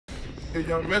Hey,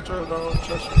 young Metro, don't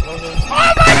trust you.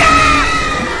 Oh my God!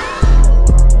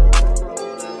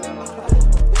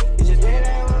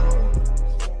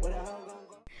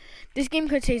 This game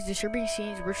contains disturbing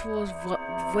scenes, rituals,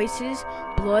 voices,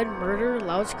 blood, murder,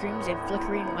 loud screams, and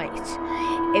flickering lights.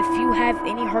 If you have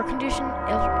any heart condition,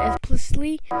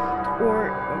 explicitly,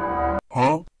 or...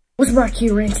 Huh? What's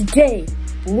RockyRey, and today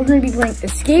we're going to be playing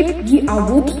Escape the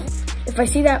Ayuwoki. If I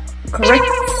said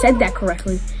that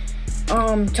correctly,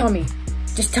 tell me.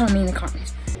 Just tell me in the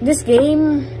comments. This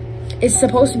game is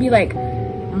supposed to be like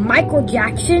Michael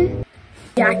Jackson.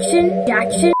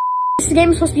 This game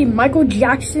is supposed to be Michael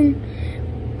Jackson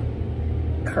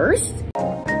cursed.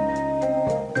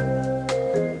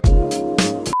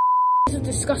 It's a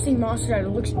disgusting monster that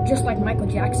looks just like Michael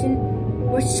Jackson,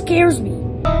 which scares me.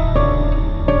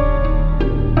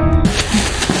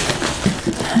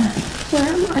 Where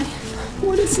am I?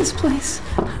 What is this place?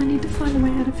 I need to find a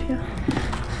way out of here.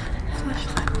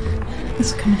 Flashlight.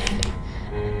 This will come in handy.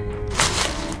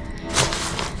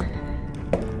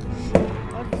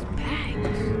 All these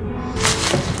bags.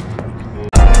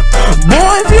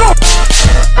 Boy, if you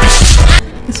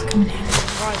this will come in handy.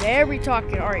 Alright, there we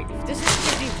talking. Alright, if this is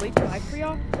gonna be way too high for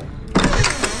y'all,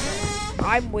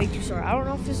 I'm way too sorry. I don't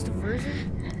know if this is the version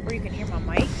where you can hear my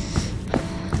mic.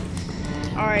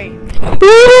 Alright.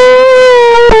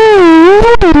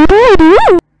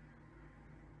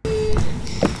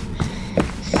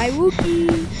 Ayuwoki,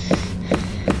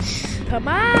 come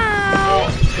out!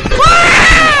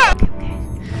 Ah! Okay.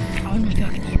 I don't know if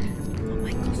y'all can hear me. Oh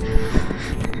my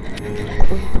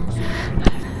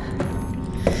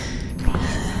God.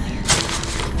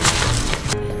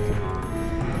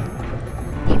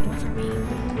 He wants me.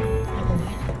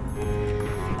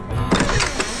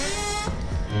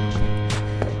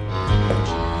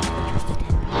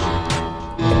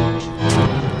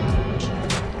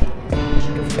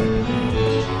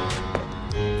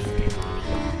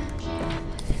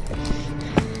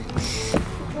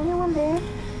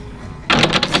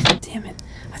 Damn it.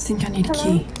 I think I need a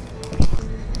key.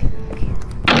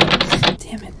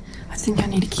 Damn it. I think I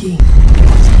need a key.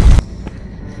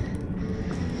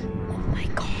 Oh my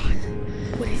God.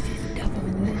 What is this devil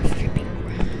worshipping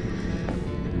crap?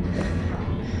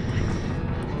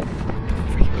 What the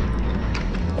freak?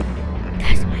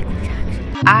 That's Michael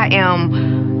Jackson. I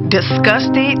am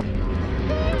disgusted.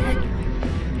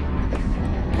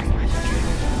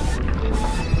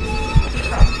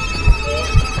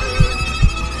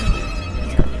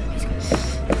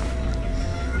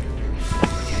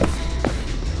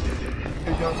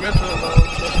 Young Metro, don't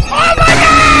trust you. Oh my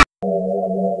God!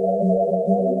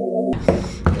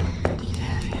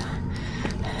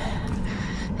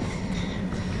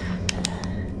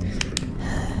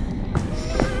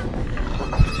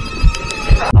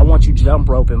 I want you jump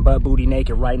roping, butt booty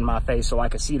naked right in my face so I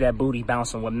can see that booty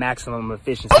bouncing with maximum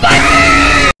efficiency.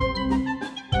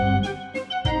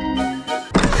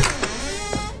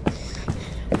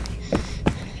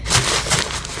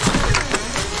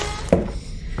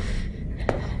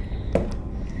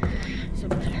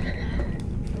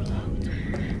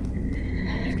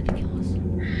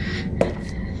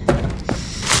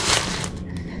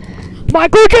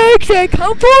 Michael Jackson,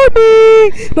 come for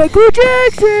me! Michael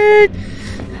Jackson!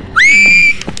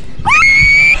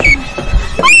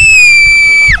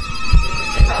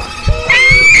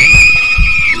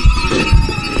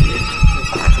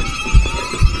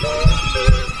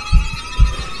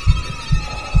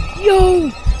 Yo!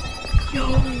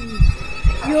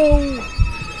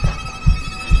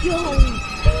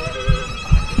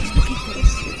 He's looking for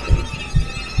us.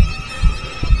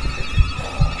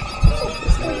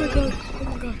 Oh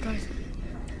my God, guys.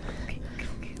 Okay.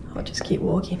 I'll just keep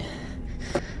walking.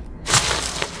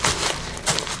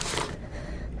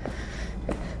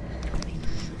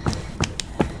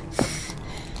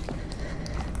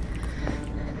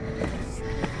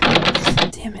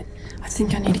 Damn it. I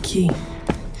think I need a key.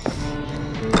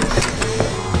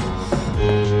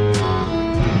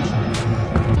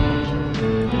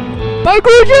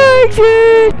 Michael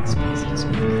Jackson! This place gives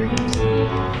me creeps.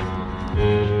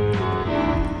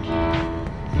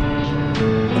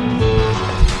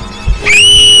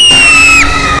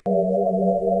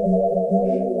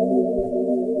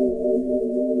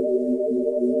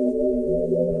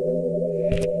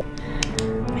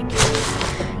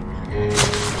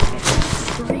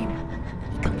 Scream.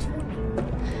 He comes for me.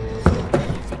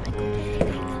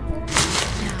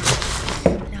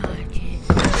 Nah, Jit.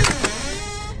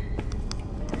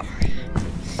 Alright.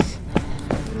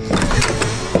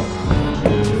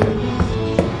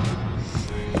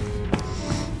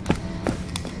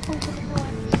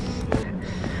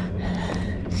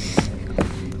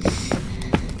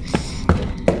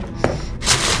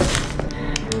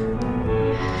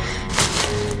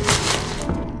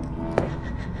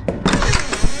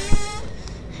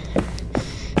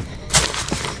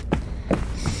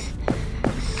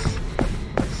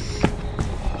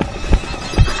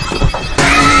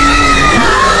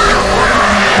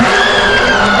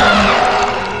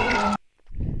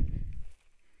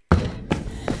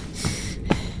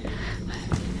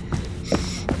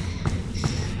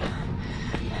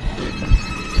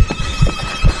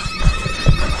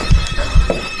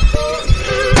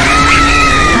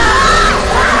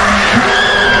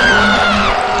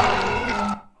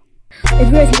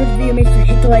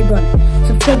 like button.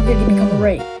 Subscribe to become a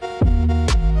Ray.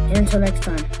 And until next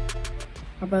time,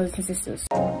 my brothers and sisters.